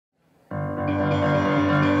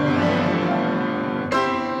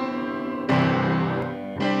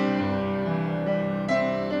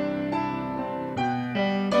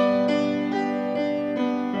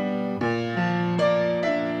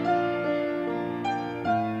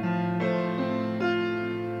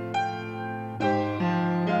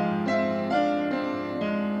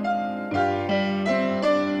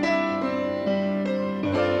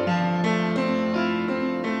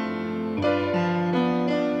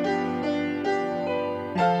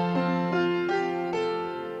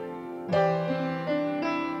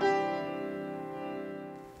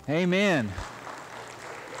Amen.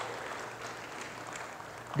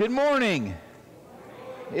 Good morning.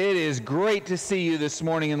 It is great to see you this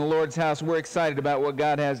morning in the Lord's house. We're excited about what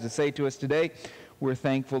God has to say to us today. We're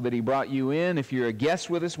thankful that He brought you in. If you're a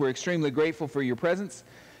guest with us, we're extremely grateful for your presence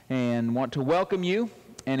and want to welcome you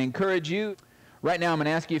and encourage you. Right now, I'm going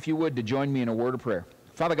to ask you, if you would, to join me in a word of prayer.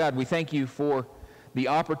 Father God, we thank you for the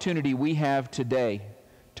opportunity we have today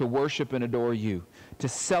to worship and adore you, to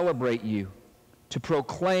celebrate you, to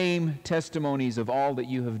proclaim testimonies of all that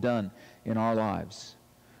you have done in our lives.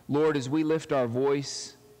 Lord, as we lift our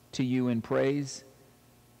voice to you in praise,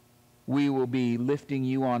 we will be lifting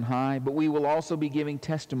you on high, but we will also be giving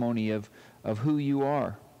testimony of who you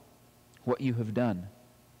are, what you have done.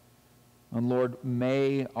 And Lord,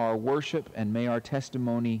 may our worship and may our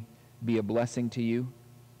testimony be a blessing to you.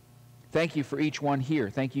 Thank you for each one here.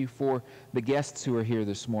 Thank you for the guests who are here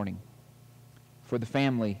this morning, for the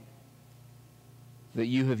family that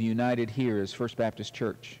you have united here as First Baptist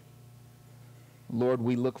Church. Lord,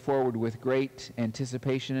 we look forward with great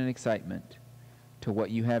anticipation and excitement to what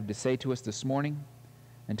you have to say to us this morning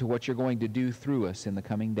and to what you're going to do through us in the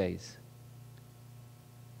coming days.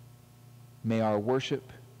 May our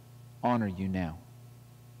worship honor you now.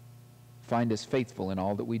 Find us faithful in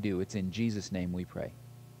all that we do. It's in Jesus' name we pray.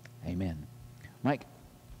 Amen. Mike.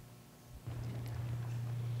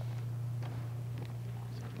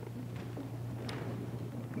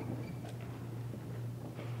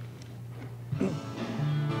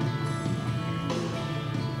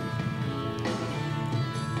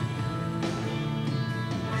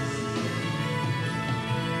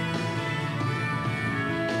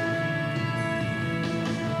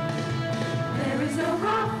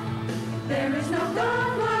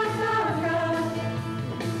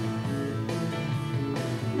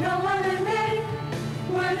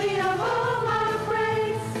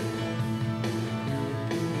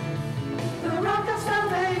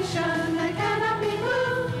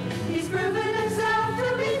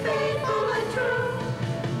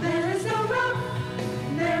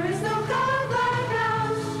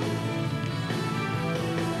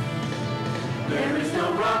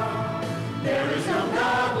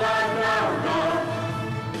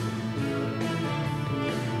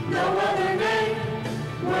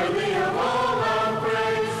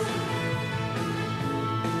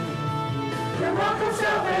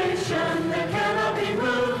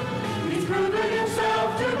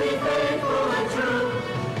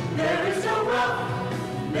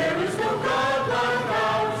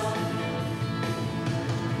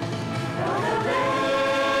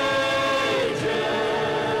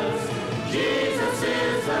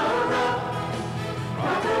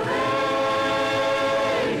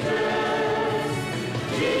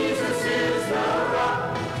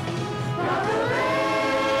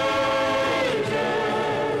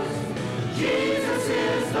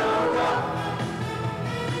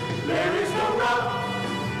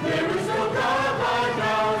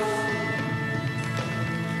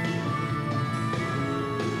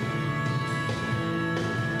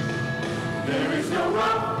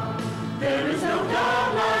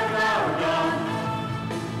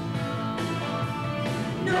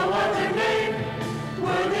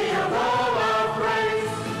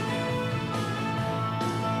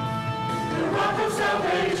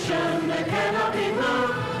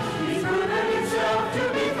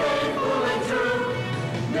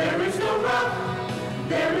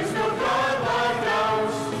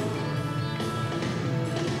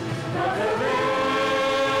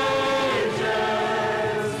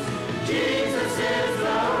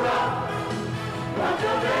 Rock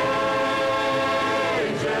of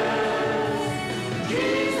Ages,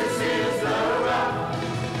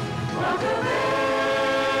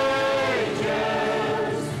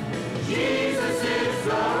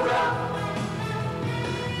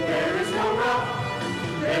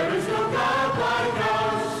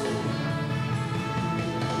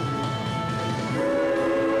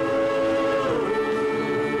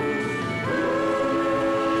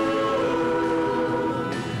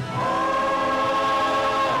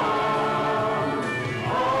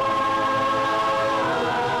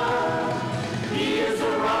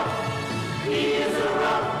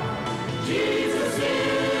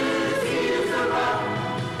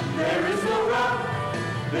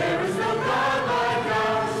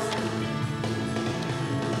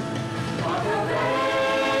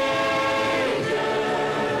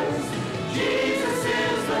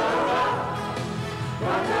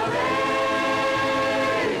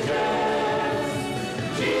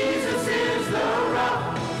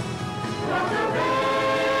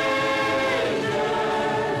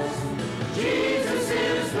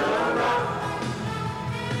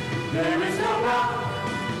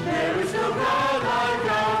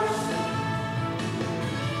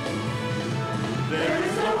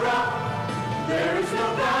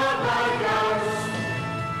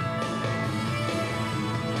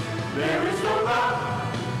 There is no rock,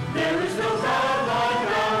 there is no God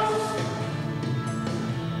like ours.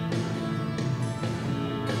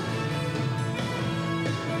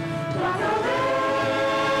 Rock of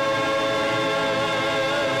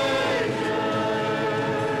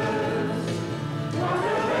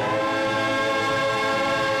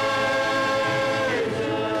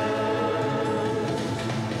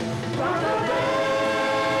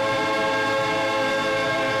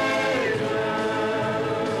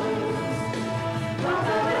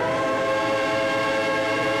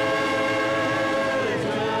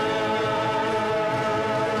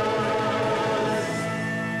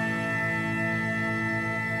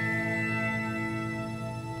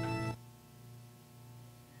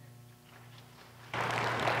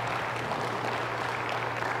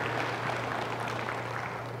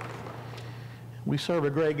We serve a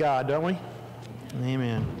great God, don't we?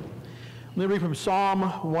 Amen. Let me read from Psalm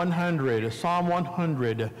 100. Psalm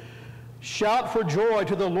 100. Shout for joy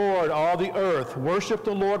to the Lord, all the earth. Worship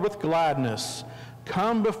the Lord with gladness.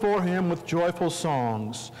 Come before him with joyful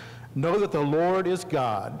songs. Know that the Lord is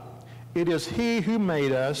God. It is he who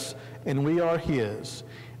made us, and we are his.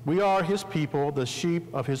 We are his people, the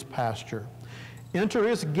sheep of his pasture. Enter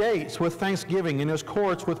his gates with thanksgiving and his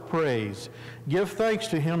courts with praise. Give thanks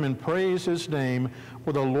to him and praise his name,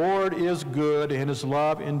 for the Lord is good and his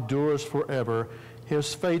love endures forever.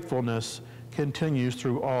 His faithfulness continues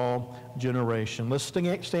through all generation. Let's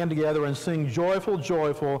stand together and sing, Joyful,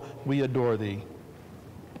 Joyful, we adore thee.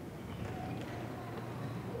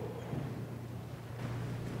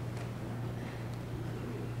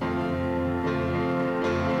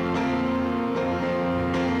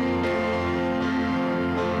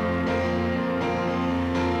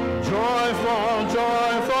 Joyful,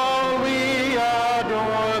 joyful, we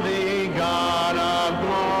adore thee, God of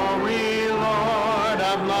glory, Lord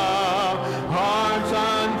of love. Hearts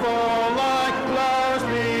unfold like flowers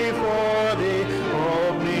before thee,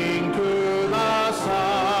 opening to the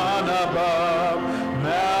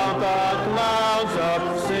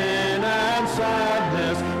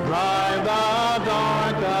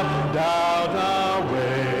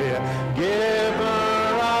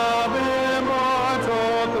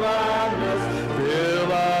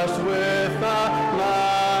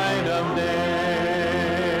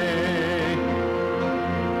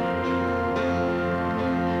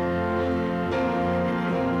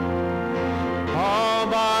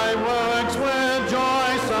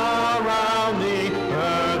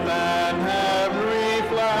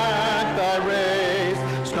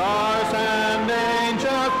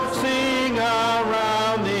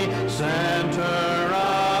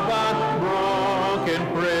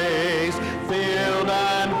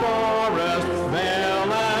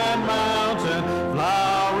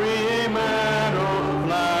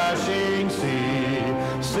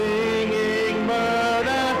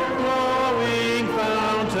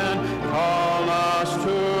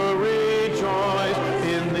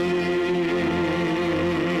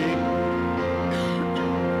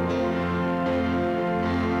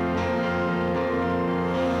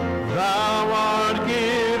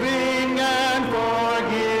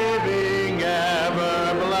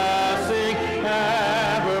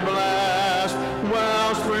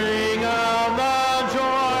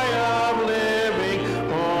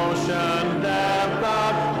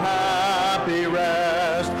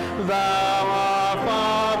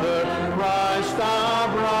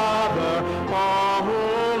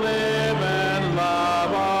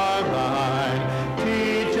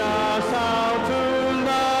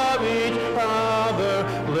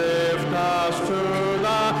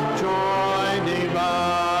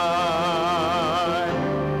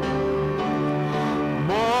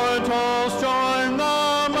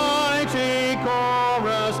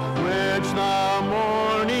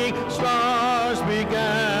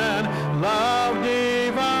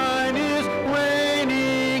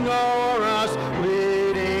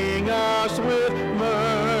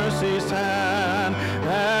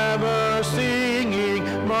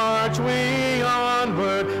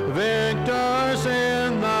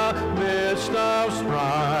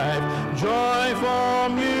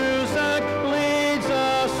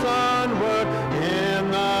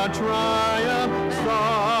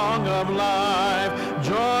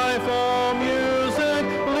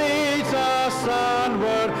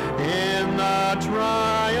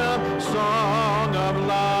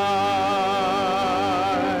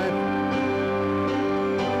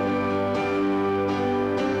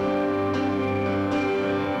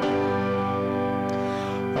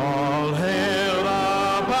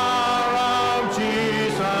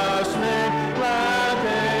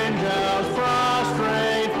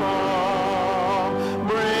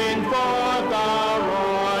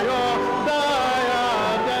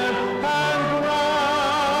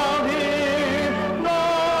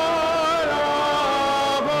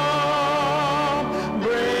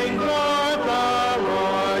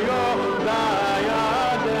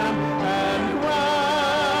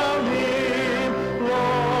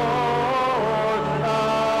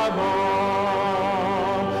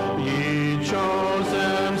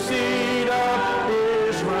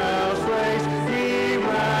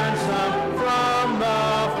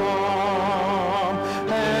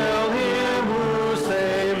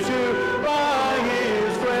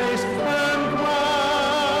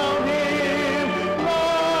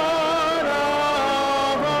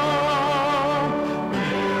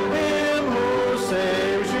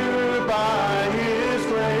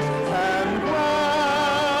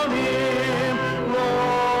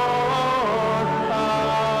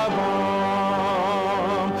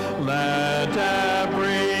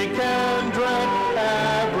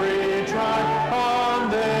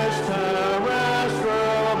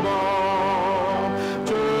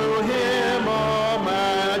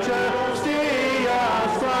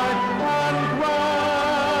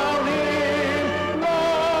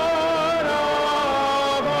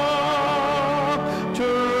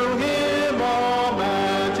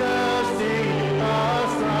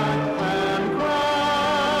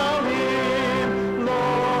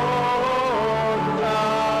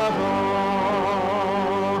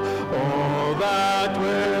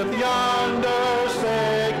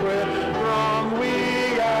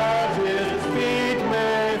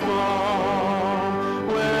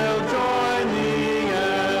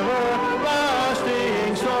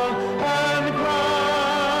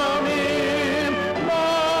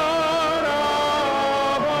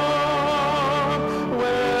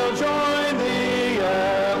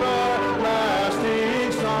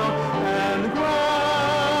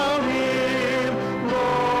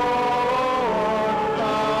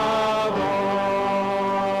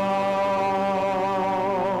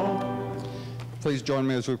Please join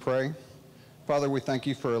me as we pray. Father, we thank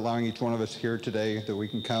you for allowing each one of us here today that we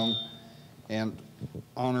can come and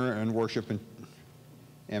honor and worship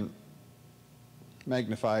and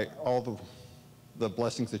magnify all the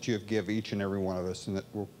blessings that you have given each and every one of us, and that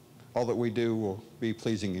all that we do will be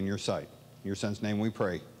pleasing in your sight. In your Son's name we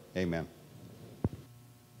pray. Amen.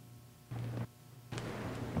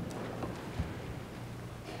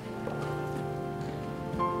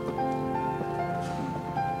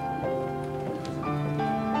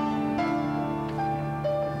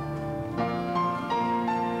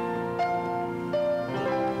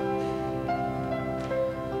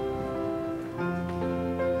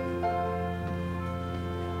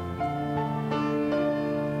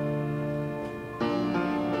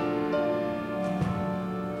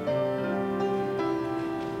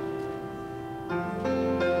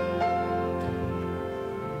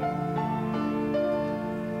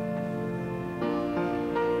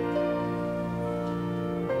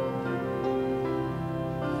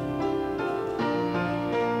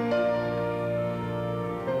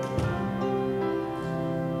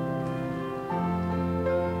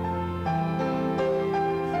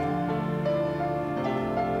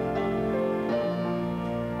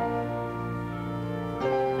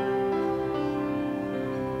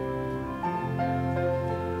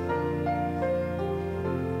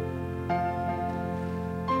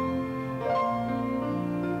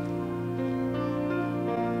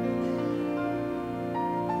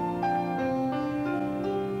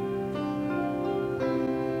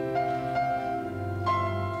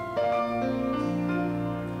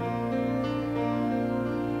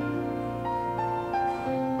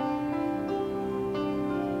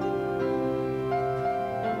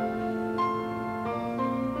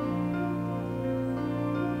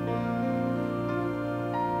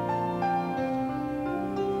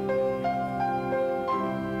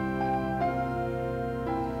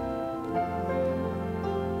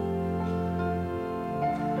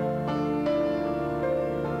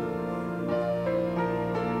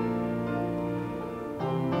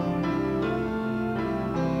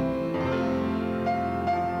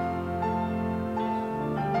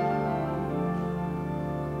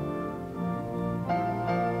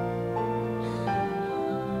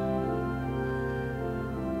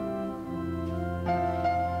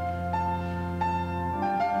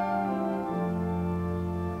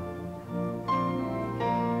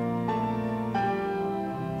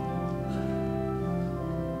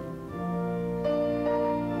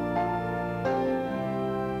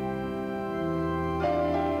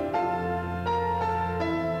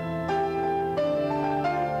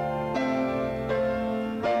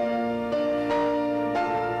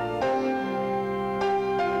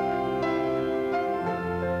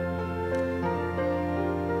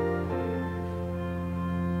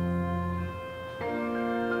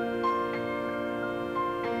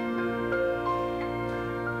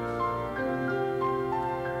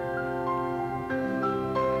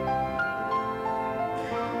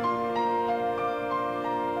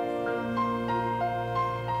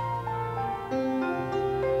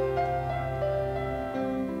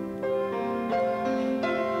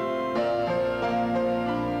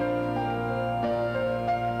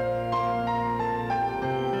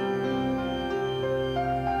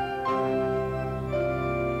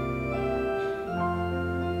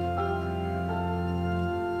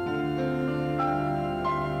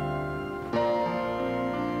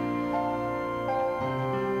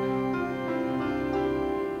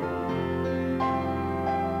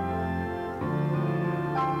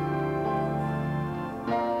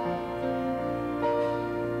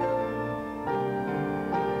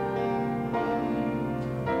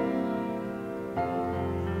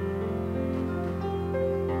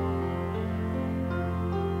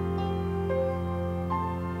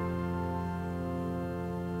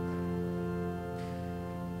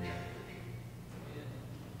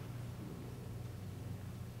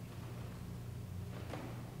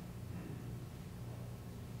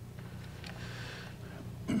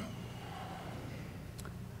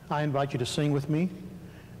 I invite you to sing with me.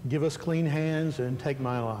 Give us clean hands and take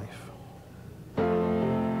my life. Lord,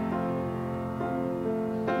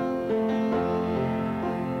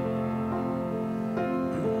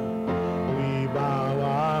 we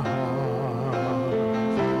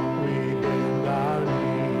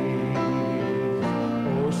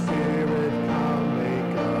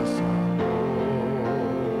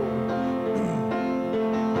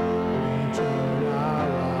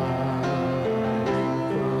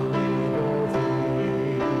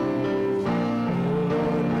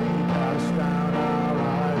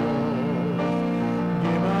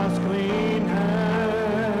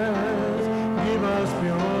us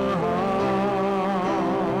pure hearts.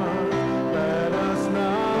 Let us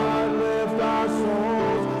not lift our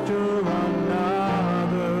souls to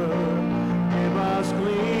another. Give us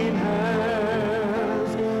clean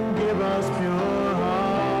hands, give us pure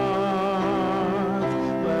hearts.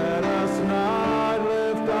 Let us not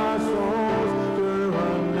lift our souls to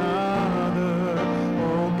another.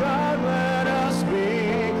 Oh God, let us be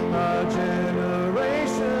a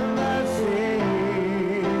generation that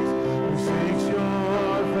seeks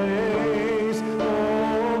your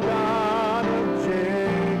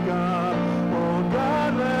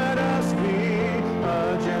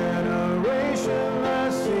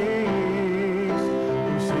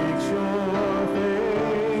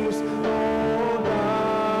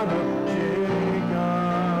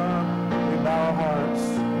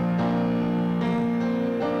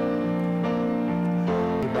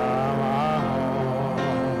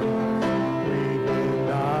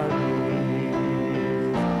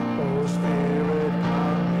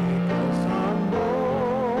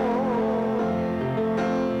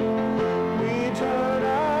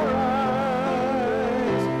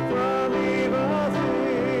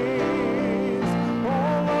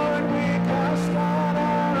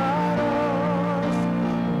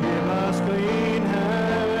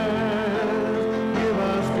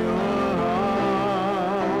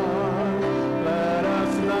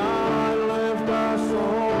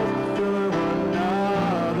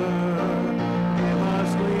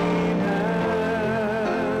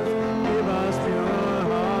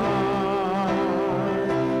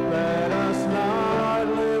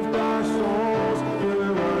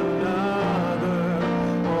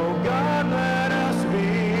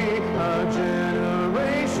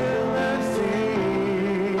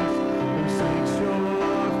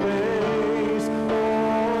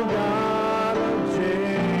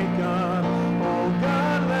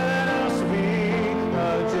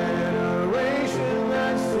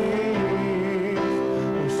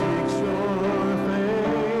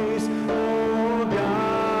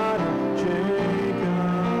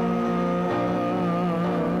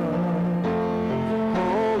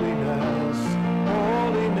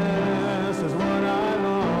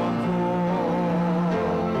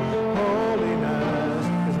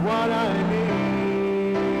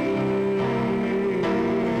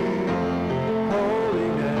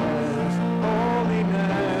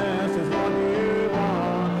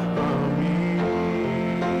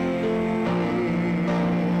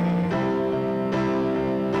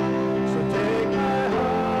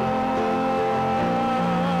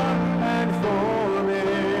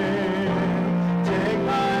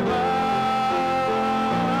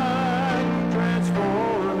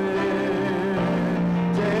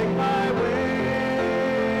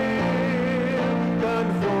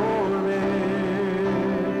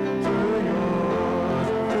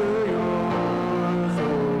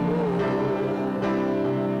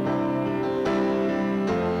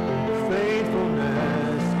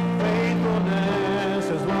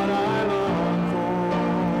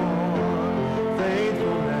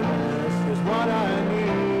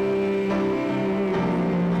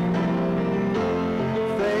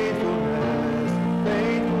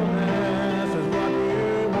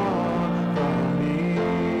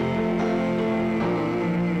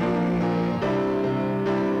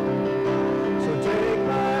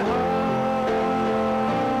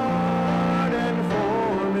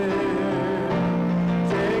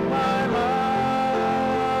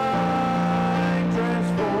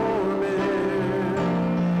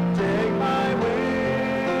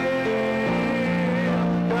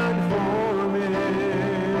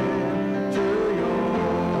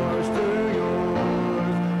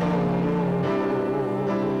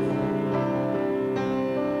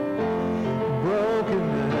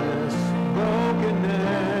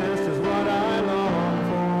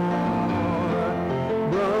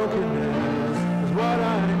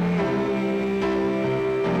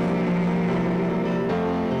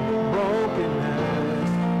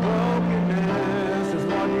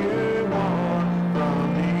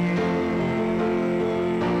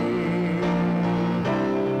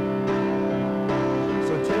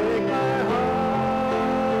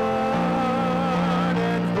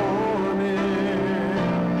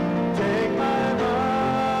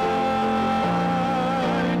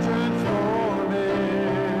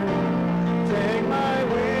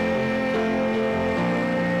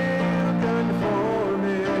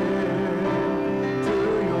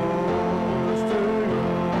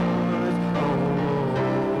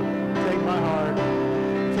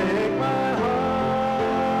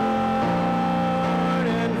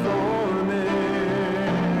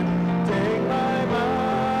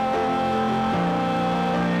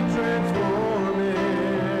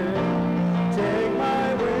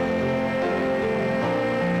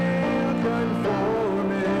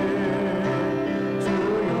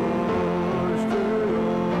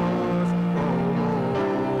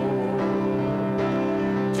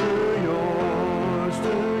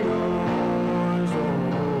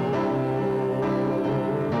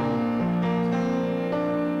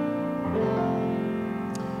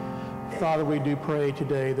Father, we do pray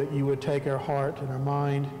today that you would take our heart and our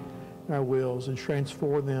mind and our wills and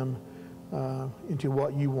transform them into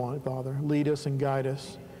what you want, Father. Lead us and guide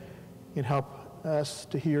us and help us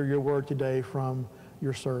to hear your word today from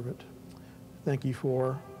your servant. Thank you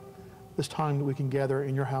for this time that we can gather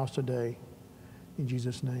in your house today. In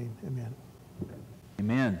Jesus' name, amen.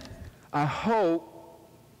 Amen. I hope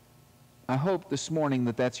this morning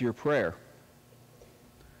that that's your prayer.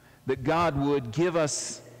 That God would give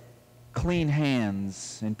us clean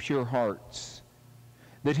hands and pure hearts.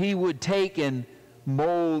 That he would take and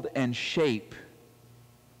mold and shape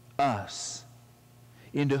us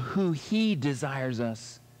into who he desires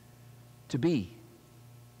us to be.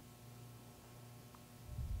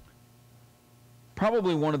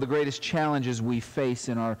 Probably one of the greatest challenges we face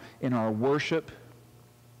in our worship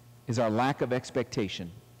is our lack of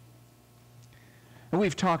expectation. And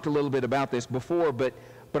we've talked a little bit about this before, but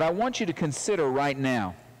I want you to consider right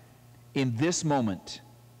now, in this moment,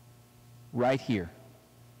 right here,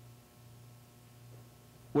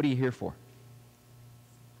 what are you here for?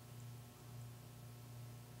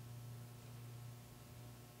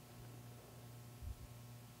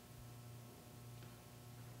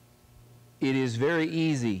 It is very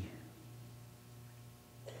easy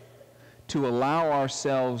to allow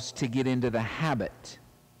ourselves to get into the habit,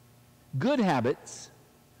 good habits,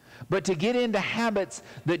 but to get into habits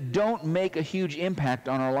that don't make a huge impact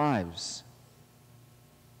on our lives.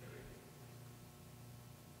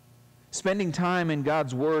 Spending time in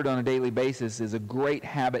God's Word on a daily basis is a great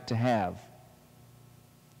habit to have.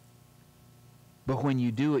 But when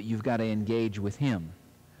you do it, you've got to engage with Him,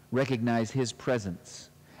 recognize His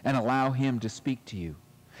presence, and allow Him to speak to you.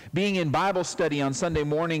 Being in Bible study on Sunday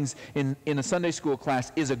mornings in a Sunday school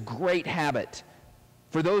class is a great habit.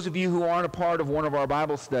 For those of you who aren't a part of one of our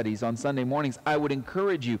Bible studies on Sunday mornings, I would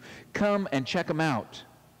encourage you, come and check them out.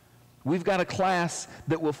 We've got a class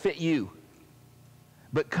that will fit you.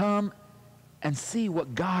 But come and see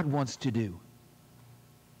what God wants to do.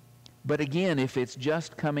 But again, if it's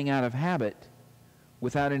just coming out of habit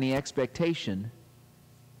without any expectation,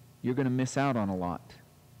 you're going to miss out on a lot.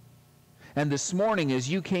 And this morning, as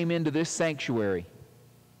you came into this sanctuary,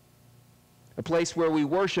 a place where we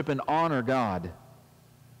worship and honor God,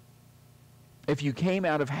 if you came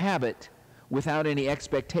out of habit without any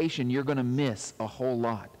expectation, you're going to miss a whole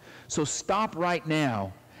lot. So stop right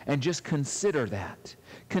now and just consider that.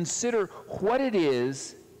 Consider what it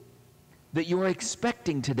is that you're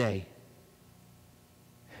expecting today.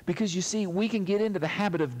 Because you see, we can get into the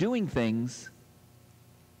habit of doing things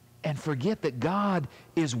and forget that God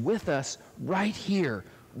is with us right here,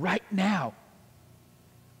 right now.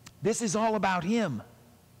 This is all about Him.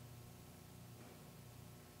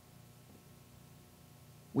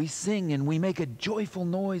 We sing and we make a joyful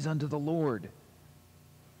noise unto the Lord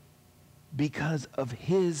because of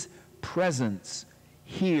His presence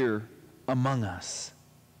here among us.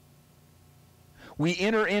 We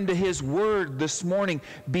enter into His Word this morning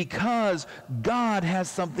because God has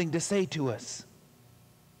something to say to us.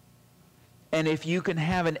 And if you can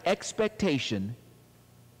have an expectation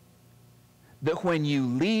that when you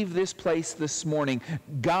leave this place this morning,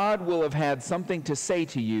 God will have had something to say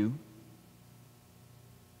to you,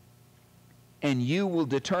 and you will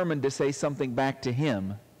determine to say something back to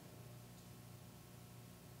Him,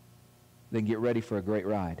 then get ready for a great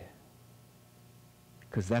ride.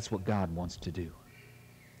 Because that's what God wants to do.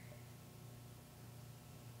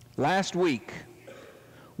 Last week,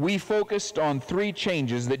 we focused on 3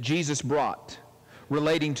 changes that Jesus brought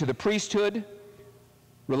relating to the priesthood,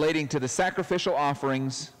 relating to the sacrificial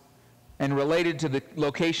offerings, and related to the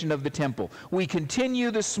location of the temple. We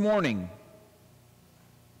continue this morning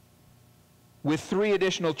with 3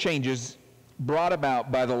 additional changes brought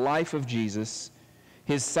about by the life of Jesus,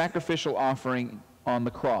 His sacrificial offering on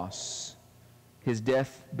the cross, His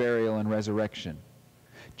death, burial, and resurrection.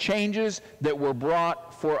 Changes that were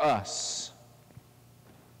brought for us.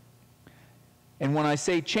 And when I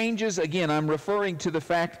say changes, again, I'm referring to the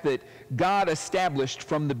fact that God established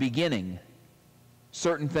from the beginning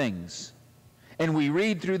certain things. And we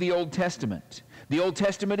read through the Old Testament. The Old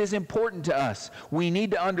Testament is important to us. We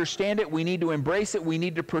need to understand it. We need to embrace it. We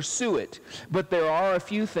need to pursue it. But there are a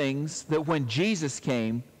few things that when Jesus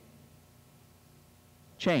came,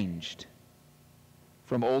 changed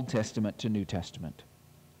from Old Testament to New Testament.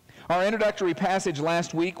 Our introductory passage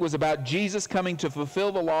last week was about Jesus coming to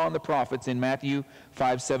fulfill the law and the prophets in Matthew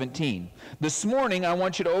 5:17. This morning, I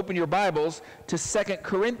want you to open your Bibles to 2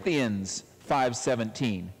 Corinthians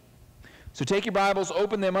 5:17. So take your Bibles,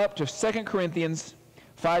 open them up to 2 Corinthians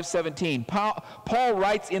 5:17. Paul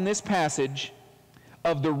writes in this passage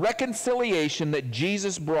of the reconciliation that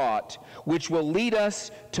Jesus brought, which will lead us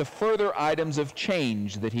to further items of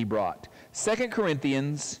change that he brought. 2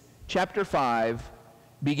 Corinthians chapter 5,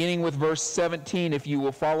 beginning with verse 17, if you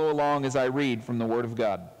will follow along as I read from the Word of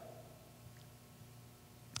God.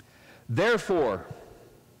 Therefore,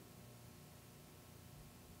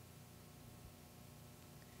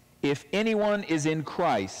 if anyone is in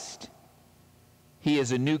Christ, he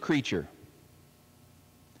is a new creature.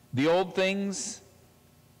 The old things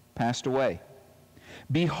passed away.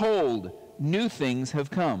 Behold, new things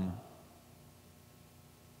have come.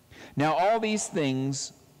 Now all these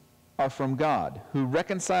things are from God, who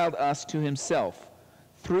reconciled us to himself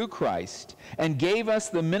through Christ and gave us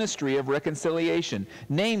the ministry of reconciliation,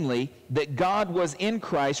 namely, that God was in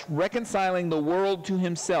Christ reconciling the world to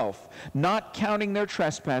himself, not counting their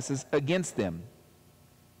trespasses against them.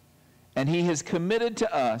 And he has committed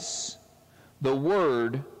to us the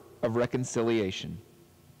word of reconciliation.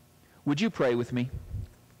 Would you pray with me?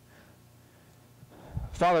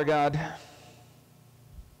 Father God,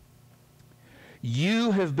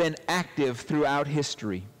 you have been active throughout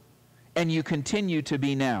history, and you continue to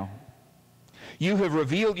be now. You have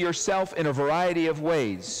revealed yourself in a variety of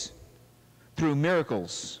ways, through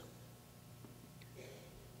miracles,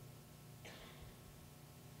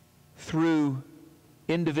 through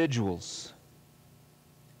individuals,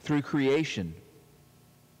 through creation,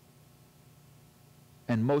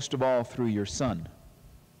 and most of all through your Son.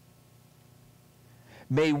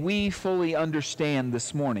 May we fully understand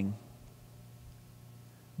this morning,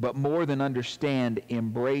 but more than understand,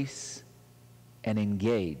 embrace and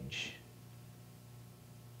engage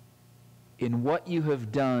in what you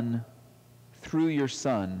have done through your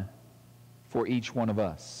Son for each one of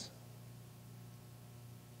us.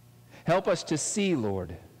 Help us to see,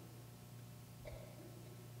 Lord,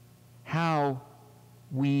 how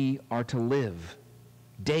we are to live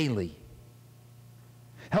daily.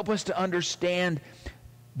 Help us to understand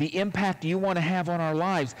the impact you want to have on our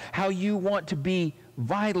lives, how you want to be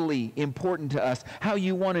vitally important to us, how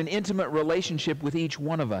you want an intimate relationship with each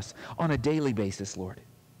one of us on a daily basis, Lord.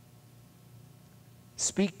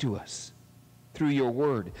 Speak to us through your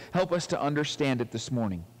word. Help us to understand it this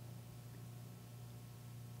morning.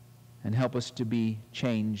 And help us to be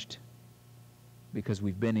changed because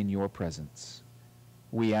we've been in your presence.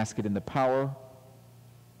 We ask it in the power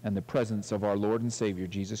and the presence of our Lord and Savior,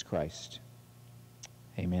 Jesus Christ.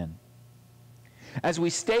 Amen. As we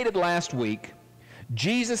stated last week,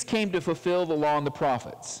 Jesus came to fulfill the law and the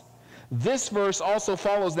prophets. This verse also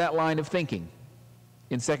follows that line of thinking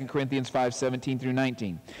in 2 Corinthians 5:17 through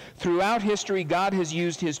 19. Throughout history, God has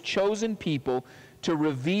used his chosen people to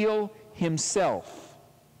reveal himself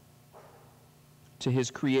to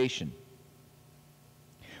his creation.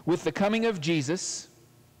 With the coming of Jesus,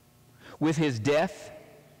 with his death,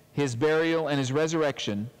 his burial, and his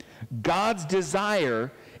resurrection, God's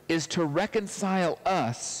desire is to reconcile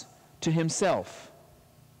us to himself.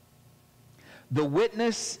 The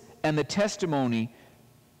witness and the testimony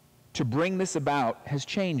to bring this about has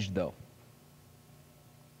changed, though.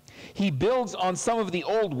 He builds on some of the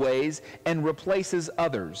old ways and replaces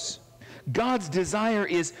others. God's desire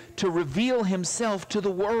is to reveal himself to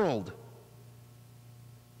the world.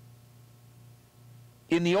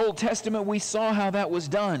 In the Old Testament, we saw how that was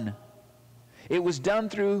done. It was done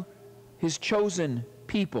through his chosen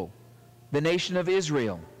people, the nation of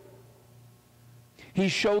Israel. He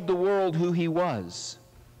showed the world who he was.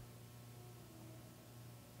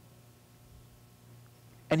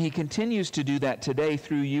 And he continues to do that today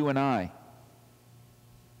through you and I.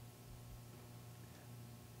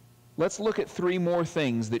 Let's look at three more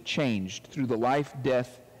things that changed through the life,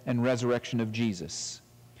 death, and resurrection of Jesus.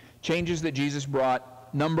 Changes that Jesus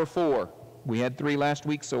brought. Number 4. We had 3 last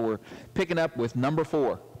week, so we're picking up with number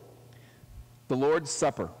 4. The Lord's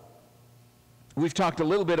Supper. We've talked a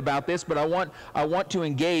little bit about this, but I want to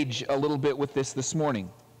engage a little bit with this morning.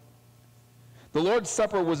 The Lord's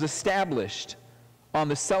Supper was established on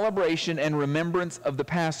the celebration and remembrance of the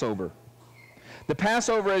Passover. The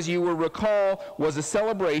Passover, as you will recall, was a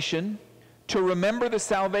celebration to remember the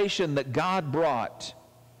salvation that God brought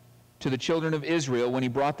to the children of Israel when he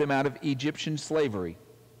brought them out of Egyptian slavery.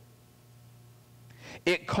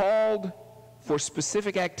 It called for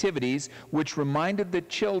specific activities which reminded the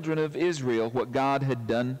children of Israel what God had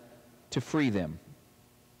done to free them.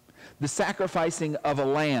 The sacrificing of a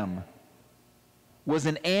lamb was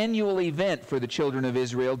an annual event for the children of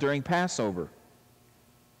Israel during Passover.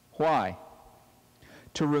 Why?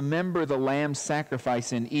 To remember the lamb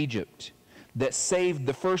sacrifice in Egypt that saved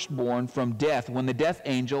the firstborn from death when the death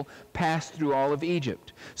angel passed through all of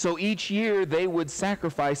Egypt. So each year they would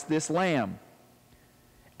sacrifice this lamb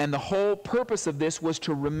And the whole purpose of this was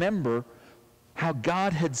to remember how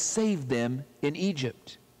God had saved them in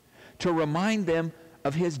Egypt, to remind them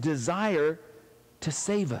of his desire to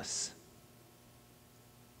save us.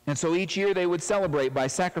 And so each year they would celebrate by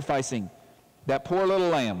sacrificing that poor little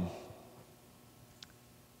lamb.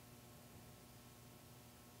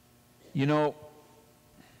 You know,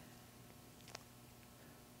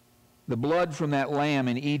 the blood from that lamb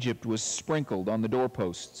in Egypt was sprinkled on the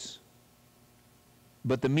doorposts.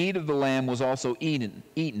 But the meat of the lamb was also eaten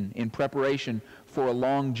in preparation for a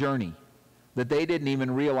long journey that they didn't even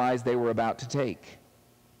realize they were about to take.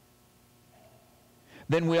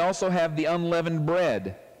 Then we also have the unleavened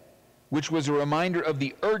bread, which was a reminder of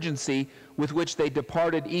the urgency with which they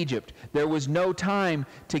departed Egypt. There was no time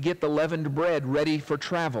to get the leavened bread ready for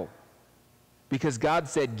travel, because God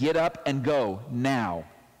said, "Get up and go now."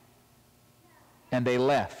 And they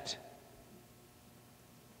left.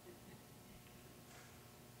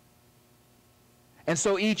 And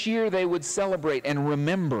so each year they would celebrate and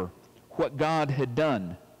remember what God had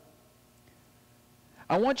done.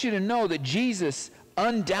 I want you to know that Jesus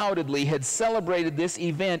undoubtedly had celebrated this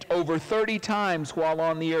event over 30 times while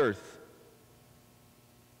on the earth.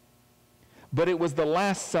 But it was the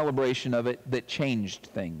last celebration of it that changed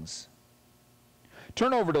things.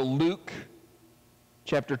 Turn over to Luke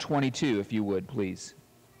chapter 22, if you would, please.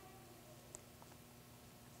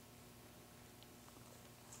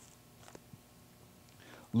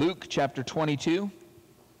 Luke chapter 22.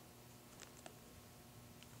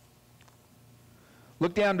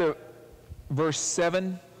 Look down to verse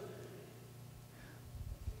 7.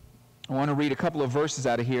 I want to read a couple of verses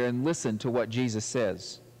out of here and listen to what Jesus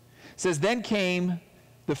says. It says, "Then came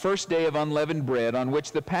the first day of unleavened bread, on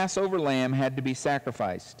which the Passover lamb had to be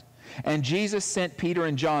sacrificed. And Jesus sent Peter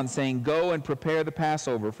and John, saying, 'Go and prepare the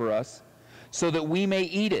Passover for us, so that we may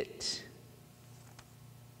eat it.'"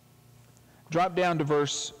 Drop down to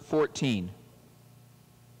verse 14.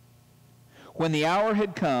 "When the hour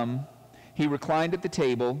had come, he reclined at the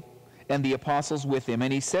table, and the apostles with him.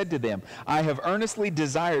 And he said to them, 'I have earnestly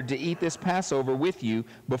desired to eat this Passover with you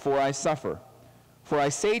before I suffer. For I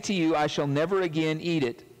say to you, I shall never again eat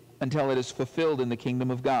it until it is fulfilled in the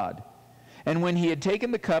kingdom of God.' And when he had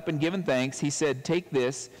taken the cup and given thanks, he said, 'Take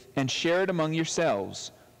this and share it among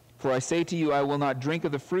yourselves. For I say to you, I will not drink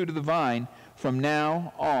of the fruit of the vine from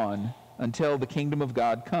now on until the kingdom of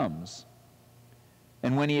God comes.'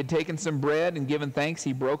 And when he had taken some bread and given thanks,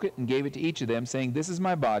 he broke it and gave it to each of them, saying, 'This is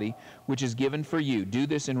my body, which is given for you. Do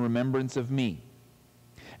this in remembrance of me.'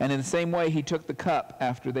 And in the same way he took the cup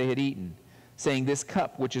after they had eaten, saying, 'This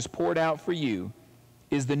cup which is poured out for you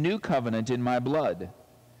is the new covenant in my blood.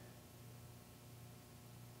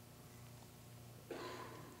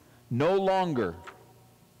 No longer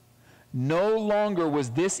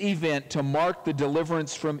was this event to mark the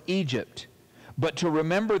deliverance from Egypt, but to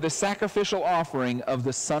remember the sacrificial offering of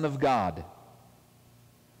the Son of God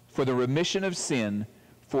for the remission of sin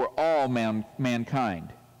for all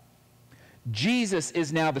mankind. Jesus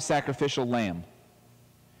is now the sacrificial lamb,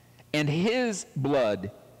 and his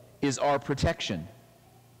blood is our protection.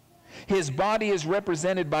 His body is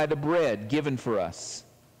represented by the bread given for us.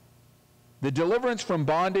 The deliverance from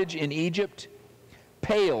bondage in Egypt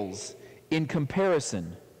pales in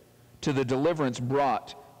comparison to the deliverance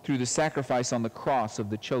brought through the sacrifice on the cross of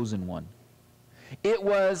the chosen one. It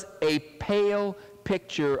was a pale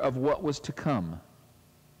picture of what was to come.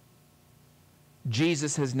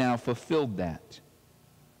 Jesus has now fulfilled that.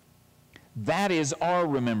 That is our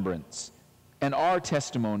remembrance and our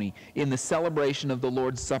testimony in the celebration of the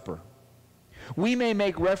Lord's Supper. We may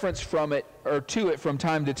make reference from it or to it from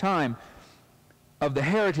time to time of the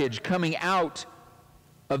heritage coming out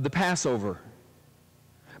of the Passover.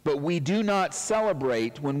 But we do not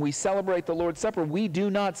celebrate, when we celebrate the Lord's Supper, we do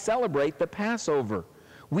not celebrate the Passover.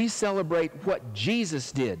 We celebrate what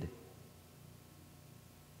Jesus did.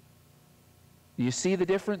 Do you see the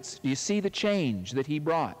difference? Do you see the change that he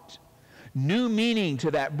brought? New meaning to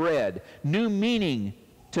that bread, new meaning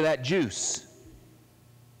to that juice.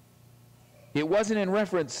 It wasn't in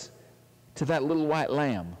reference to that little white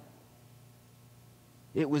lamb.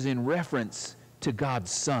 It was in reference to God's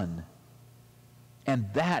Son.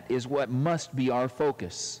 And that is what must be our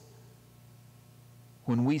focus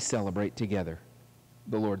when we celebrate together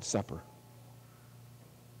the Lord's Supper.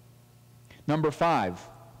 Number 5,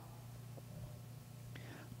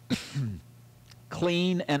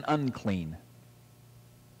 clean and unclean.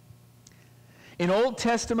 In Old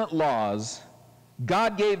Testament laws,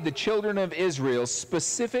 God gave the children of Israel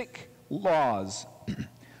specific laws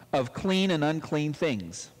of clean and unclean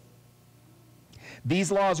things.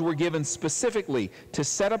 These laws were given specifically to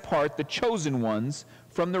set apart the chosen ones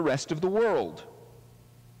from the rest of the world.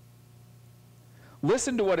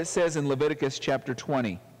 Listen to what it says in Leviticus chapter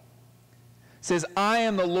 20. It says, I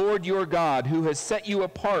am the Lord your God who has set you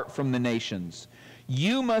apart from the nations.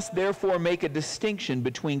 You must therefore make a distinction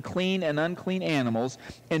between clean and unclean animals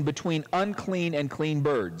and between unclean and clean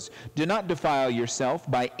birds. Do not defile yourself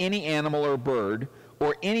by any animal or bird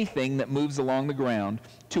or anything that moves along the ground,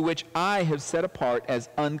 to which I have set apart as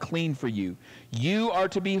unclean for you. You are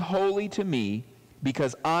to be holy to me,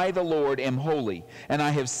 because I, the Lord, am holy, and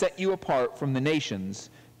I have set you apart from the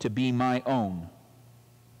nations to be my own.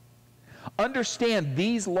 Understand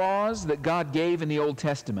these laws that God gave in the Old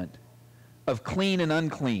Testament of clean and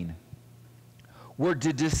unclean were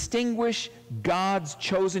to distinguish God's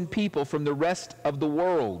chosen people from the rest of the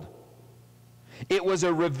world. It was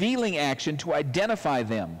a revealing action to identify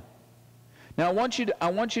them. Now I want you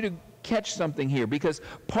to catch something here, because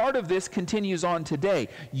part of this continues on today.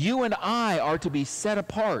 You and I are to be set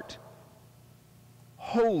apart.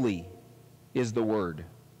 Holy is the word.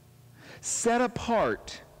 Set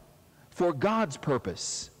apart for God's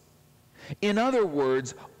purpose. In other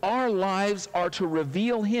words, our lives are to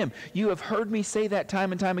reveal Him. You have heard me say that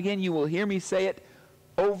time and time again. You will hear me say it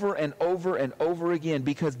over and over and over again,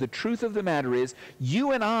 because the truth of the matter is,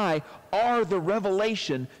 you and I are the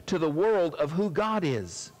revelation to the world of who God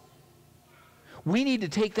is. We need to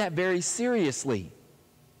take that very seriously.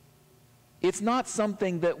 It's not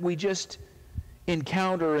something that we just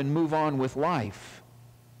encounter and move on with life.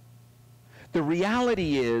 The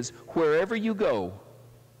reality is, wherever you go,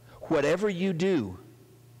 whatever you do,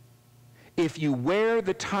 if you wear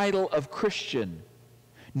the title of Christian,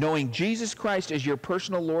 knowing Jesus Christ as your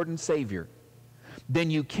personal Lord and Savior, then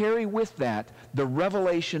you carry with that the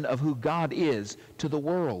revelation of who God is to the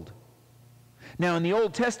world. Now, in the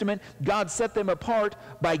Old Testament, God set them apart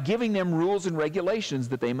by giving them rules and regulations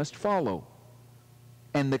that they must follow.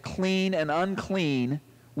 And the clean and unclean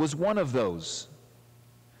was one of those.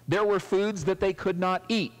 There were foods that they could not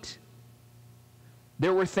eat.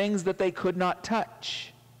 There were things that they could not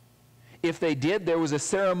touch. If they did, there was a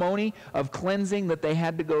ceremony of cleansing that they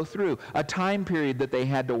had to go through, a time period that they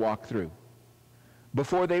had to walk through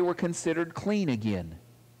before they were considered clean again.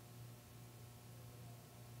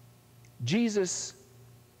 Jesus,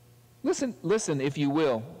 listen if you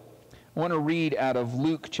will. I want to read out of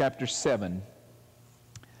Luke chapter 7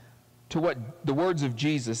 to what the words of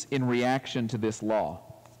Jesus in reaction to this law.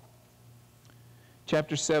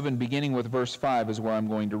 Chapter 7, beginning with verse 5, is where I'm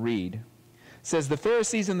going to read. It says, the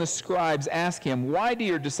Pharisees and the scribes asked him, why do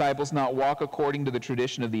your disciples not walk according to the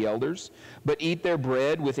tradition of the elders, but eat their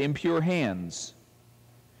bread with impure hands?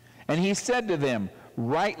 And he said to them,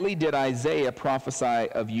 rightly did Isaiah prophesy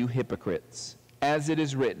of you hypocrites, as it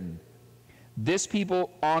is written, this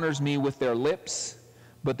people honors me with their lips,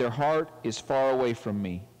 but their heart is far away from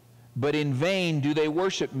me. But in vain do they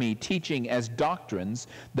worship me, teaching as doctrines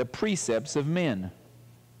the precepts of men.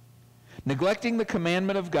 Neglecting the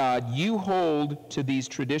commandment of God, you hold to these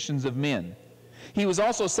traditions of men. He was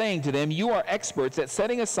also saying to them, you are experts at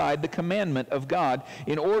setting aside the commandment of God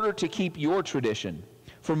in order to keep your tradition.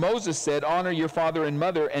 For Moses said, honor your father and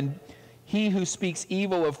mother, and he who speaks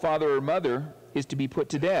evil of father or mother is to be put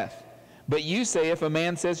to death. But you say, if a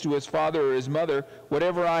man says to his father or his mother,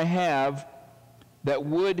 whatever I have that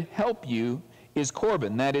would help you is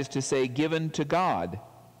Corban, that is to say, given to God.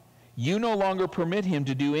 You no longer permit him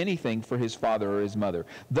to do anything for his father or his mother,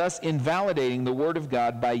 thus invalidating the word of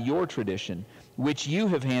God by your tradition, which you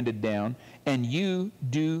have handed down, and you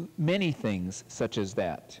do many things such as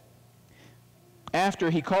that. After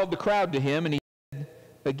he called the crowd to him, and he said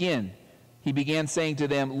again, he began saying to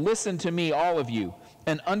them, listen to me, all of you,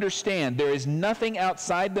 and understand there is nothing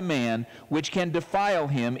outside the man which can defile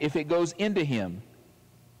him if it goes into him.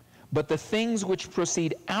 But the things which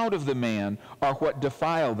proceed out of the man are what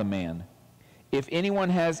defile the man. If anyone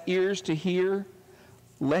has ears to hear,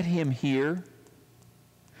 let him hear.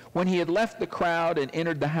 When he had left the crowd and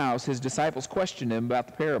entered the house, his disciples questioned him about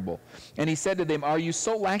the parable. And he said to them, are you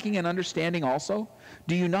so lacking in understanding also?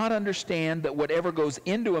 Do you not understand that whatever goes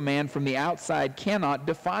into a man from the outside cannot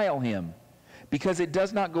defile him? Because it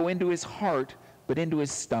does not go into his heart, but into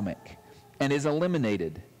his stomach, and is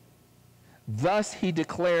eliminated. Thus he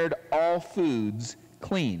declared all foods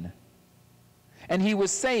clean. And he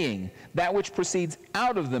was saying, that which proceeds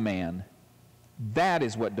out of the man, that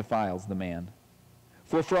is what defiles the man.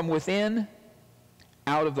 For from within,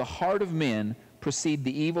 out of the heart of men, proceed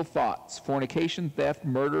the evil thoughts, fornication, theft,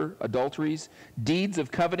 murder, adulteries, deeds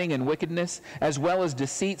of coveting and wickedness, as well as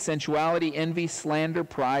deceit, sensuality, envy, slander,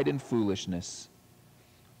 pride, and foolishness.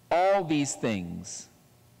 All these things,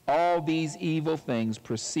 all these evil things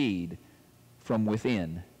proceed from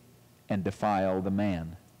within and defile the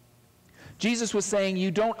man. Jesus was saying, you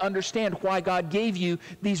don't understand why God gave you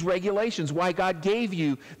these regulations, why God gave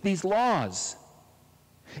you these laws.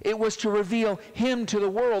 It was to reveal Him to the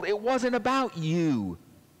world. It wasn't about you.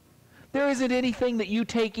 There isn't anything that you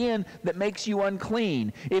take in that makes you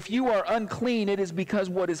unclean. If you are unclean, it is because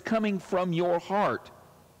what is coming from your heart.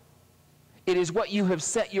 It is what you have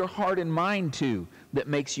set your heart and mind to that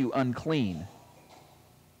makes you unclean.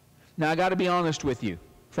 Now, I got to be honest with you.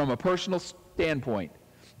 From a personal standpoint,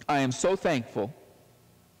 I am so thankful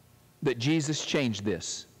that Jesus changed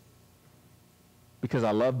this, because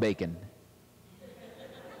I love bacon.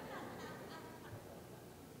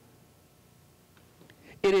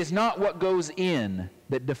 It is not what goes in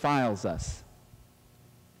that defiles us.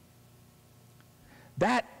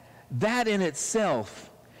 That in itself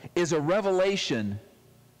is a revelation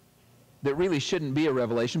that really shouldn't be a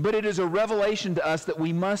revelation, but it is a revelation to us that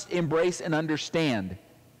we must embrace and understand.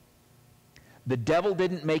 The devil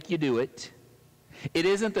didn't make you do it. It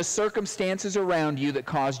isn't the circumstances around you that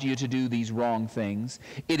caused you to do these wrong things.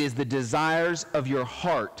 It is the desires of your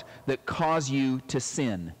heart that cause you to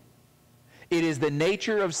sin. It is the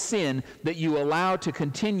nature of sin that you allow to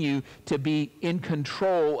continue to be in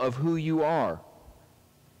control of who you are.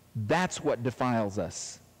 That's what defiles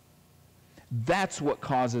us. That's what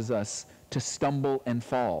causes us to stumble and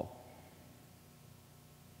fall.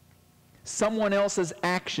 Someone else's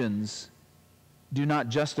actions do not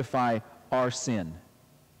justify our sin.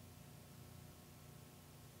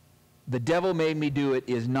 The devil made me do it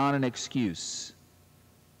is not an excuse.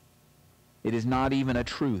 It is not even a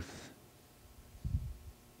truth.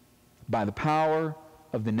 By the power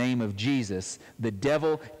of the name of Jesus, the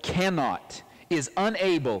devil cannot, is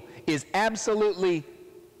unable, is absolutely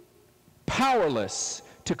powerless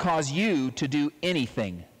to cause you to do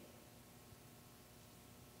anything.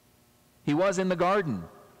 He was in the garden.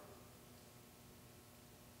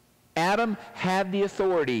 Adam had the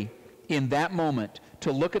authority in that moment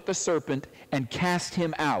to look at the serpent and cast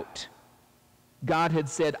him out. God had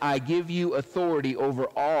said, I give you authority over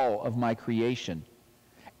all of my creation.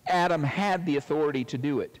 Adam had the authority to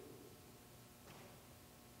do it.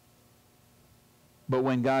 But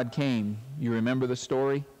when God came, you remember the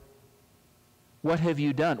story? What have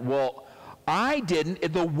you done? Well, I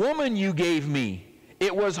didn't. The woman you gave me,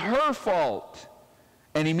 it was her fault.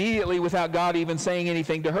 And immediately, without God even saying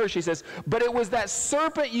anything to her, she says, but it was that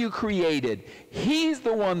serpent you created. He's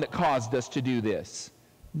the one that caused us to do this.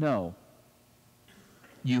 No.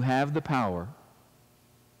 You have the power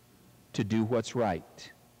to do what's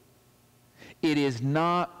right. It is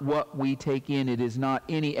not what we take in. It is not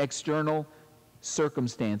any external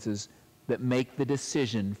circumstances that make the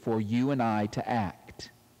decision for you and I to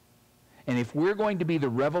act. And if we're going to be the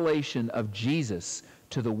revelation of Jesus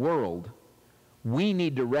to the world, we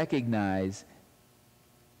need to recognize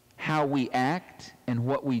how we act and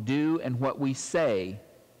what we do and what we say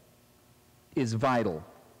is vital.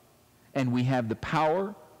 And we have the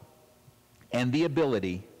power and the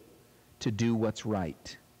ability to do what's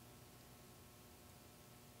right.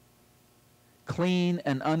 Clean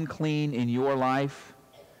and unclean in your life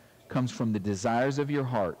comes from the desires of your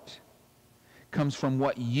heart, comes from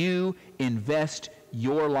what you invest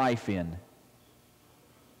your life in.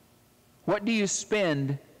 What do you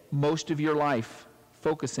spend most of your life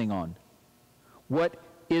focusing on? What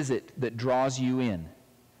is it that draws you in?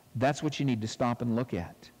 That's what you need to stop and look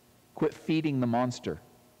at. Quit feeding the monster,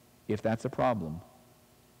 if that's a problem,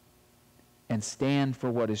 and stand for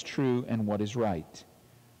what is true and what is right.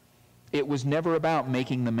 It was never about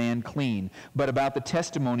making the man clean, but about the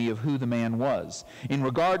testimony of who the man was. In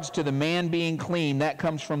regards to the man being clean, that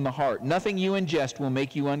comes from the heart. Nothing you ingest will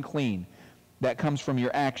make you unclean. That comes from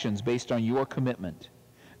your actions based on your commitment.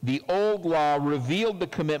 The old law revealed the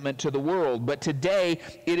commitment to the world, but today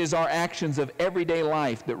it is our actions of everyday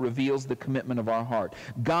life that reveals the commitment of our heart.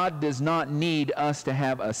 God does not need us to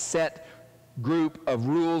have a set group of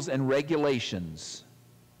rules and regulations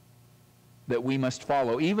that we must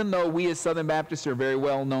follow, even though we as Southern Baptists are very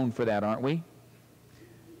well known for that, aren't we?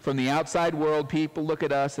 From the outside world, people look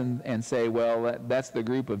at us and say, well, that's the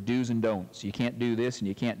group of do's and don'ts. You can't do this and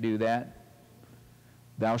you can't do that.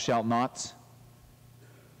 Thou shalt nots.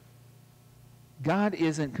 God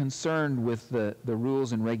isn't concerned with the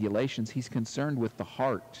rules and regulations. He's concerned with the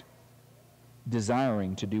heart,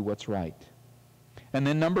 desiring to do what's right. And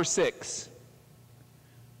then number 6,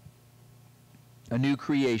 a new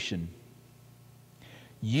creation.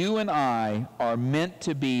 You and I are meant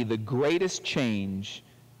to be the greatest change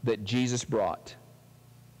that Jesus brought.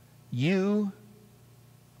 You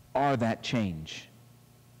are that change.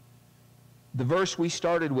 The verse we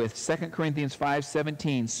started with, 2 Corinthians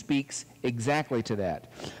 5:17, speaks exactly to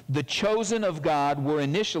that. The chosen of God were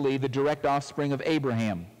initially the direct offspring of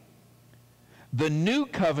Abraham. The new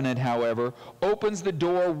covenant, however, opens the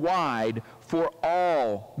door wide for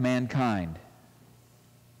all mankind.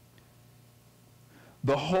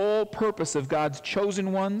 The whole purpose of God's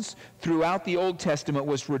chosen ones throughout the Old Testament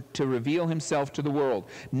was to reveal himself to the world.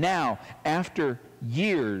 Now, after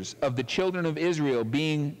years of the children of Israel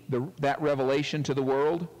being that revelation to the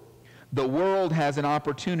world has an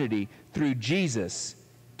opportunity through Jesus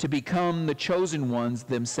to become the chosen ones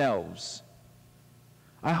themselves.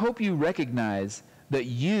 I hope you recognize that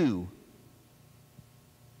you,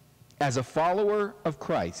 as a follower of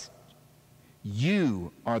Christ,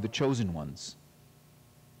 you are the chosen ones.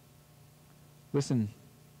 Listen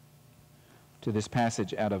to this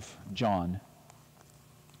passage out of John.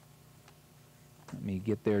 Let me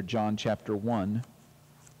get there, John chapter 1.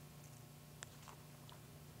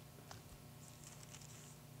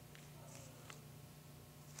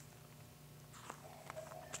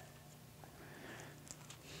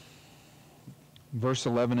 Verse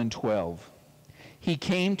 11 and 12. He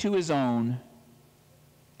came to his own,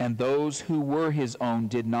 and those who were his own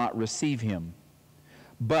did not receive him.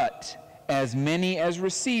 But as many as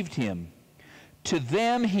received him, to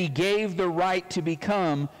them he gave the right to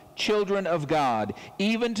become children of God,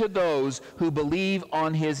 even to those who believe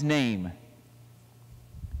on his name.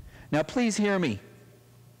 Now please hear me.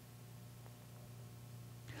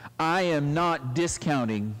 I am not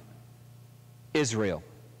discounting Israel.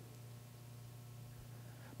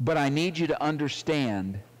 But I need you to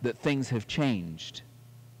understand that things have changed.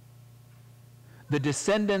 The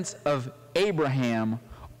descendants of Abraham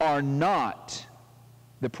are not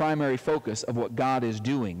the primary focus of what God is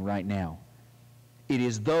doing right now. It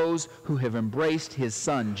is those who have embraced his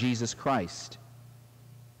Son, Jesus Christ.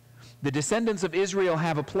 The descendants of Israel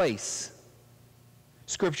have a place.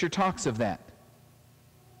 Scripture talks of that.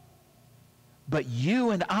 But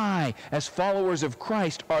you and I, as followers of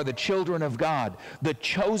Christ, are the children of God, the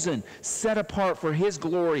chosen, set apart for his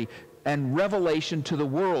glory and revelation to the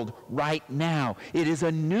world right now. It is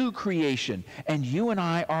a new creation, and you and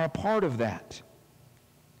I are a part of that.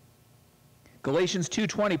 Galatians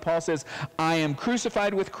 2:20, Paul says, I am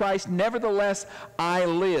crucified with Christ, nevertheless I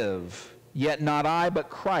live, yet not I, but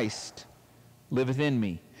Christ liveth in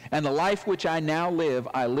me. And the life which I now live,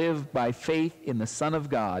 I live by faith in the Son of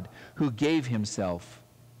God, who gave himself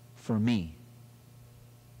for me.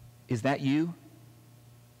 Is that you?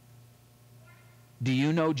 Do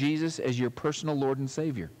you know Jesus as your personal Lord and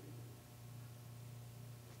Savior?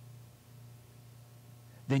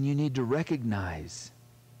 Then you need to recognize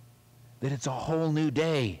that it's a whole new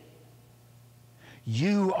day.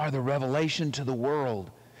 You are the revelation to the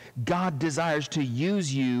world. God desires to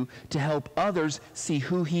use you to help others see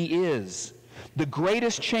who he is. The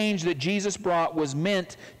greatest change that Jesus brought was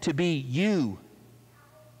meant to be you.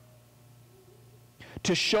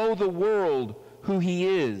 To show the world who he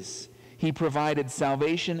is, he provided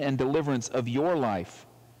salvation and deliverance of your life,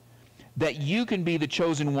 that you can be the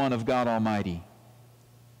chosen one of God Almighty.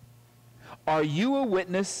 Are you a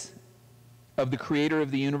witness of the Creator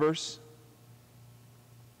of the universe?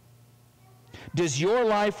 Does your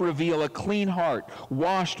life reveal a clean heart,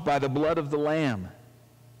 washed by the blood of the Lamb?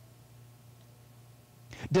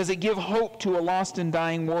 Does it give hope to a lost and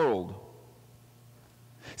dying world?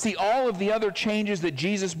 See, all of the other changes that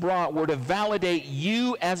Jesus brought were to validate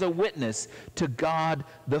you as a witness to God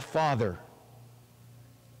the Father.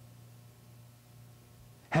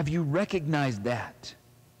 Have you recognized that?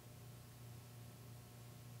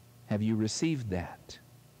 Have you received that?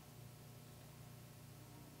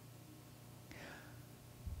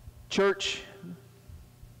 Church,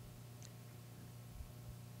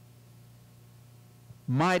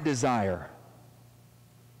 my desire,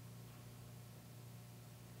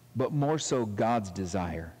 but more so God's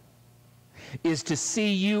desire, is to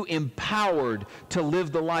see you empowered to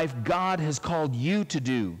live the life God has called you to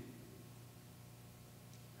do,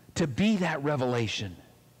 to be that revelation.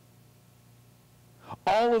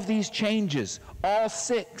 All of these changes, all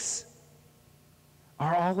 6,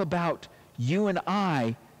 are all about you and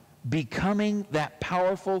I becoming that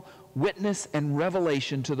powerful witness and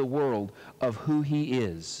revelation to the world of who he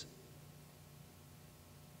is.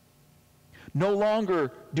 No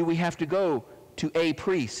longer do we have to go to a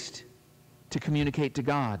priest to communicate to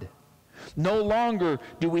God. No longer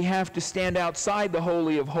do we have to stand outside the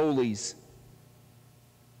Holy of Holies,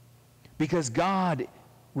 because God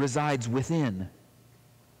resides within.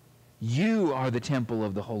 You are the temple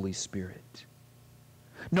of the Holy Spirit.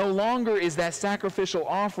 No longer is that sacrificial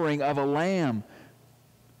offering of a lamb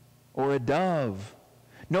or a dove.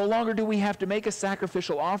 No longer do we have to make a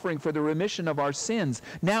sacrificial offering for the remission of our sins.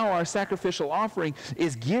 Now our sacrificial offering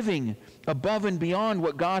is giving above and beyond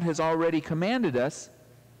what God has already commanded us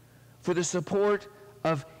for the support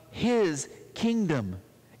of His kingdom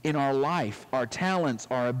in our life, our talents,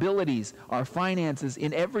 our abilities, our finances,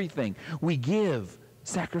 in everything. We give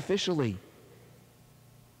sacrificially.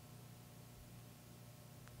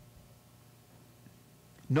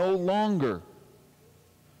 No longer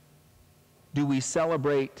do we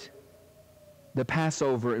celebrate the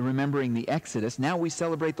Passover remembering the Exodus. Now we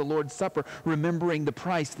celebrate the Lord's Supper remembering the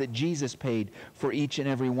price that Jesus paid for each and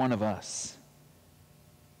every one of us.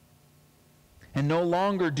 And no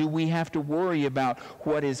longer do we have to worry about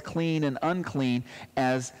what is clean and unclean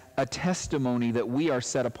as a testimony that we are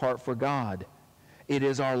set apart for God. It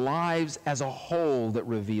is our lives as a whole that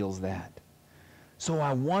reveals that. So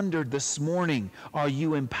I wondered this morning, are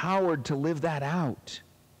you empowered to live that out?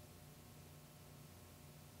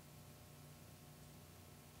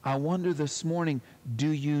 I wonder this morning, do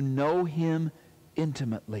you know Him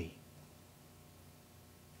intimately?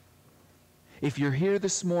 If you're here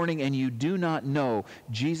this morning and you do not know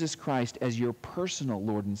Jesus Christ as your personal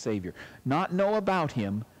Lord and Savior, not know about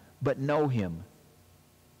Him, but know Him,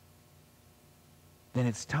 then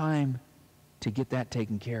it's time to get that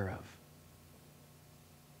taken care of.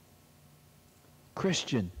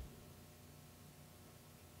 Christian,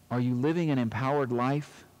 are you living an empowered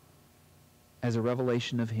life as a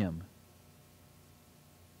revelation of Him?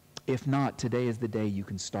 If not, today is the day you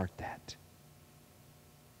can start that.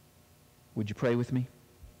 Would you pray with me?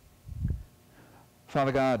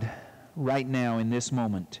 Father God, right now in this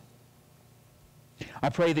moment, I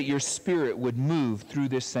pray that your Spirit would move through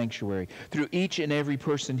this sanctuary, through each and every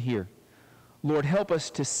person here. Lord, help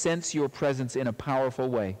us to sense your presence in a powerful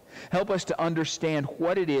way. Help us to understand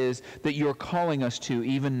what it is that you're calling us to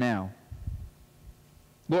even now.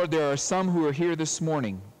 Lord, there are some who are here this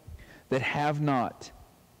morning that have not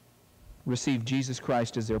received Jesus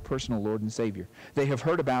Christ as their personal Lord and Savior. They have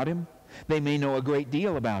heard about Him. They may know a great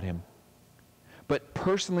deal about Him. But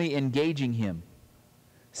personally engaging Him,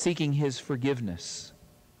 seeking His forgiveness,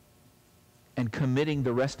 and committing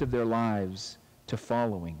the rest of their lives to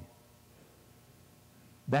following,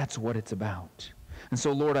 that's what it's about. And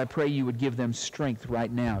so, Lord, I pray you would give them strength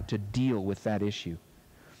right now to deal with that issue,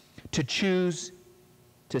 to choose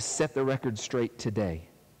to set the record straight today,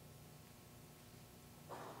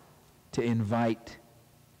 to invite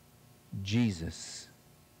Jesus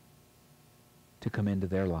to come into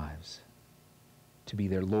their lives, to be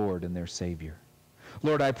their Lord and their Savior.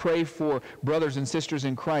 Lord, I pray for brothers and sisters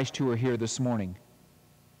in Christ who are here this morning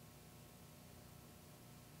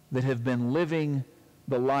that have been living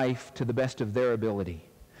the life to the best of their ability.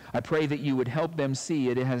 I pray that you would help them see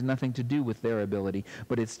it has nothing to do with their ability,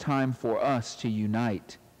 but it's time for us to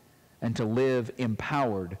unite and to live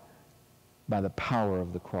empowered by the power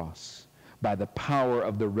of the cross, by the power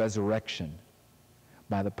of the resurrection,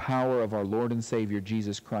 by the power of our Lord and Savior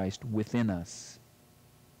Jesus Christ within us.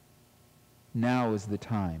 Now is the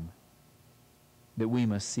time that we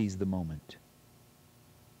must seize the moment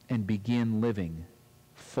and begin living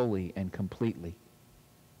fully and completely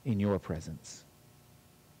in your presence.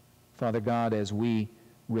 Father God, as we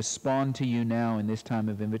respond to you now in this time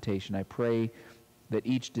of invitation, I pray that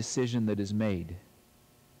each decision that is made,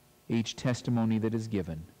 each testimony that is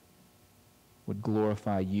given, would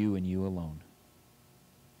glorify you and you alone.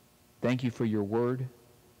 Thank you for your word.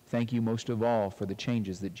 Thank you most of all for the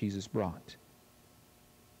changes that Jesus brought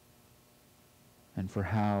and for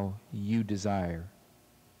how you desire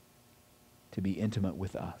to be intimate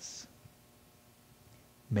with us.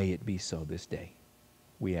 May it be so this day.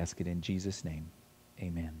 We ask it in Jesus' name.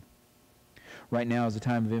 Amen. Right now is a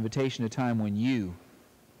time of invitation, a time when you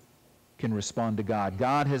can respond to God.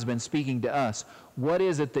 God has been speaking to us. What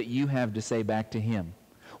is it that you have to say back to Him?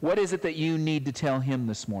 What is it that you need to tell Him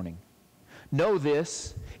this morning? Know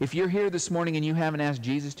this, if you're here this morning and you haven't asked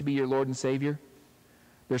Jesus to be your Lord and Savior,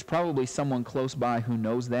 there's probably someone close by who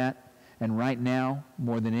knows that, and right now,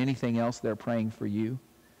 more than anything else, they're praying for you.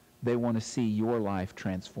 They want to see your life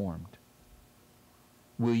transformed.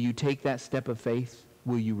 Will you take that step of faith?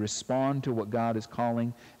 Will you respond to what God is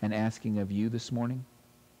calling and asking of you this morning?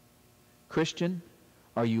 Christian,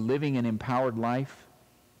 are you living an empowered life?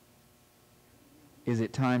 Is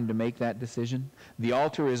it time to make that decision? The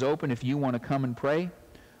altar is open if you want to come and pray.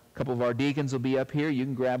 A couple of our deacons will be up here. You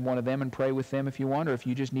can grab one of them and pray with them if you want, or if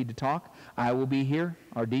you just need to talk, I will be here.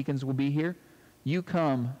 Our deacons will be here. You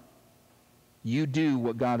come. You do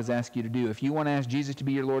what God has asked you to do. If you want to ask Jesus to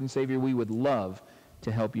be your Lord and Savior, we would love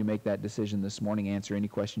to help you make that decision this morning, answer any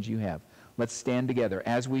questions you have. Let's stand together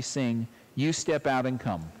as we sing, "You Step Out and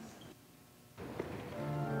Come."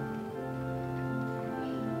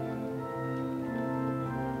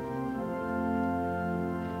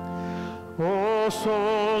 O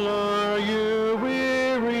soul, are you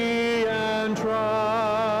weary and troubled?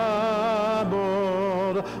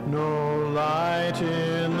 No light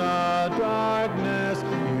in the darkness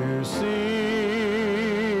you see.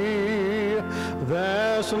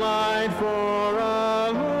 There's light for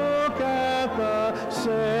a look at the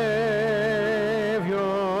Savior,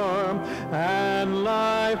 and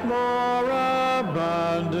life more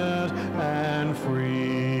abundant and free.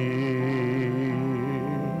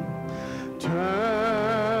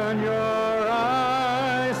 Turn your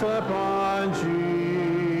eyes upon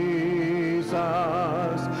Jesus.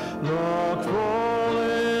 Look full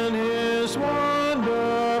in his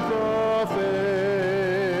wonderful face,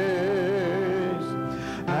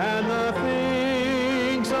 and the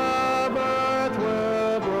things of earth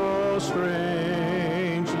will grow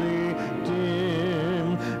strangely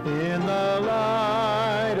dim in the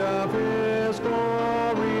light of his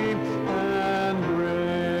glory and grace.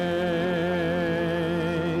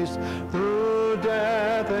 Through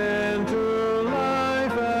death into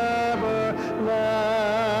life everlasting,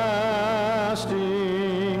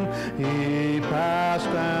 he passed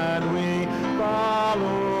and we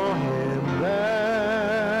follow him there.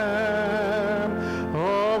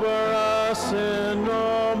 Over us sin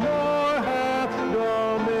no more hath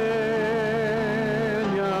dominion,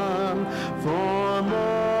 for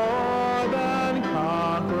more than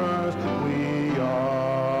conquerors we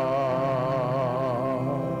are.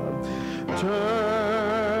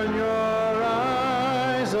 Turn your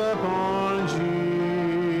eyes upon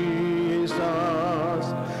Jesus.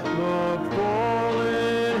 Look full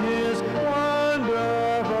in his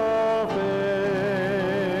wonderful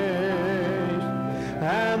face,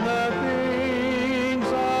 and the things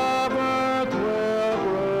of earth will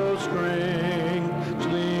grow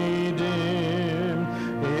strangely dim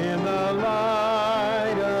in the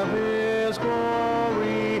light of his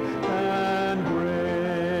glory and grace.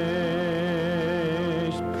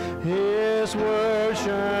 His word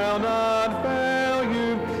shall not fail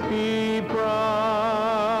you, he promised.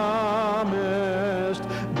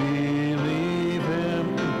 Believe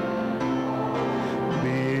him,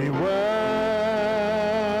 be well,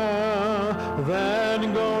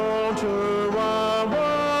 then go to a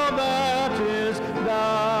world that is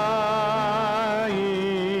dying,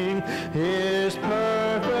 his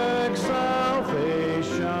perfect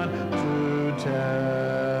salvation to tell.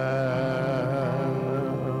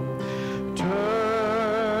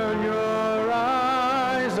 Turn your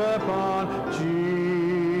eyes upon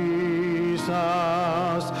Jesus.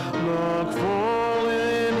 Look full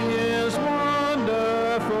in his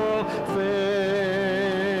wonderful face,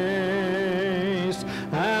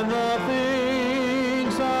 and the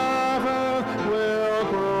things of earth will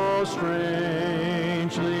grow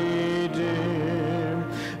strangely dim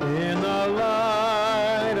in the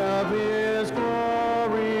light of his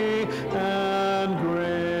glory and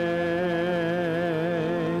grace.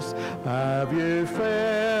 Have you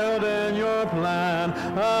failed in your plan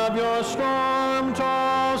of your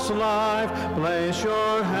storm-tossed life? Place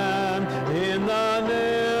your hand in the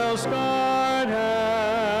nail-scarred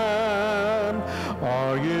hand.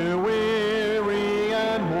 Are you weary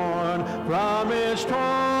and worn from its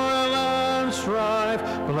toil and strife?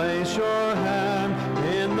 Place your hand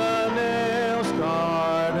in the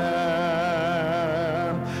nail-scarred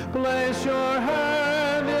hand. Place your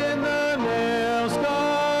hand in the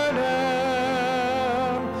nail-scarred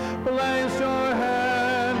hand. Place your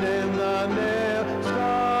hand in the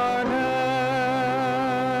nail-scarred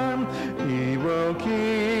hand. He will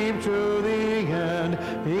keep to the end.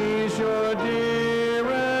 He's your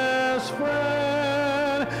dearest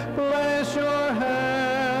friend. Place your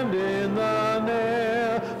hand in the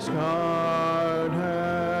nail-scarred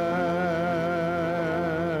hand.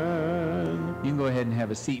 You can go ahead and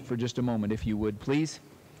have a seat for just a moment, if you would, please.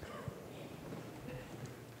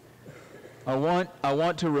 I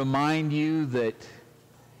want to remind you that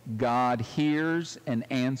God hears and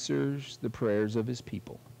answers the prayers of his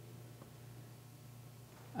people.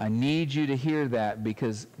 I need you to hear that,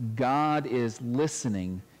 because God is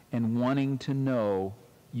listening and wanting to know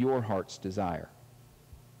your heart's desire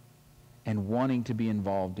and wanting to be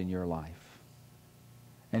involved in your life.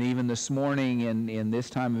 And even this morning, in this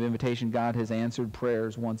time of invitation, God has answered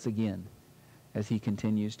prayers once again, as he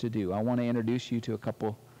continues to do. I want to introduce you to a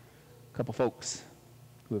couple folks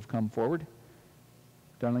who have come forward.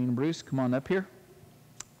 Darlene and Bruce, come on up here.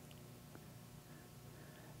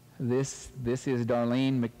 This is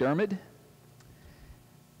Darlene McDermott.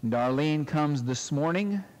 Darlene comes this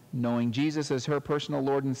morning knowing Jesus as her personal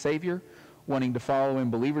Lord and Savior, wanting to follow in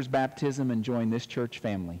believer's baptism and join this church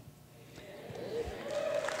family.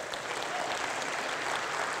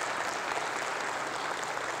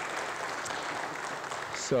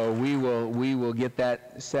 So we will get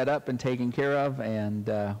that set up and taken care of, and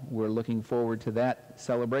we're looking forward to that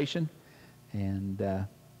celebration. And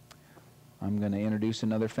I'm going to introduce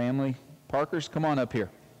another family. Parkers, come on up here.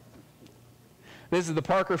 This is the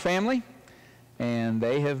Parker family, and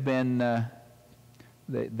they have been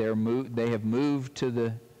they have moved to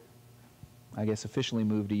the, I guess officially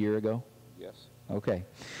moved a year ago. Yes. Okay,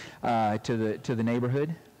 to the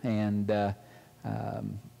neighborhood, and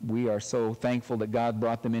we are so thankful that God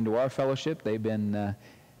brought them into our fellowship. They've been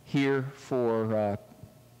here for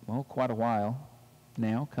quite a while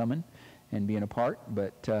now, coming and being a part,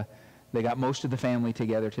 but they got most of the family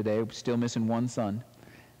together today. We're still missing one son,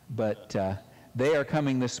 but they are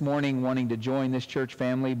coming this morning wanting to join this church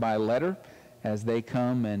family by letter as they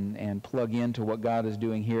come and plug into what God is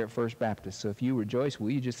doing here at First Baptist. So if you rejoice,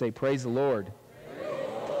 will you just say, praise the Lord? Praise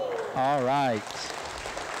the Lord. All right.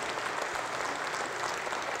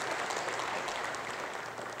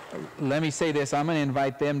 Let me say this. I'm going to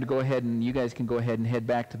invite them to go ahead, and you guys can go ahead and head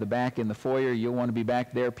back to the back in the foyer. You'll want to be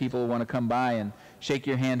back there. People will want to come by and shake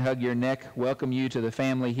your hand, hug your neck, welcome you to the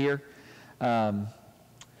family here.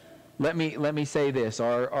 Let me say this.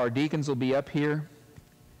 Our deacons will be up here.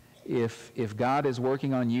 If God is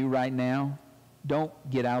working on you right now, don't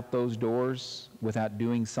get out those doors without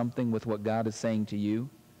doing something with what God is saying to you.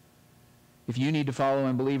 If you need to follow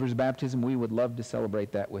in believer's baptism, we would love to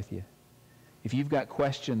celebrate that with you. If you've got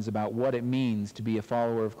questions about what it means to be a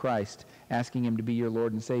follower of Christ, asking Him to be your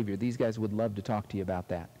Lord and Savior, these guys would love to talk to you about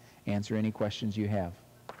that. Answer any questions you have.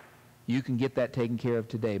 You can get that taken care of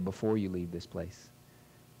today before you leave this place.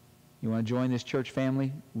 You want to join this church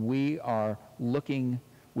family? We are looking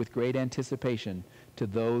with great anticipation to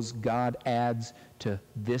those God adds to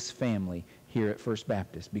this family here at First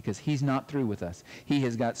Baptist, because He's not through with us. He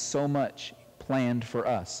has got so much planned for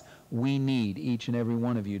us. We need each and every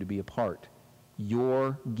one of you to be a part.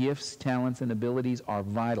 Your gifts, talents, and abilities are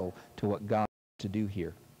vital to what God wants to do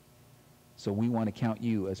here. So we want to count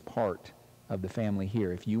you as part of the family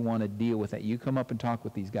here. If you want to deal with that, you come up and talk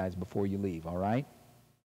with these guys before you leave, all right?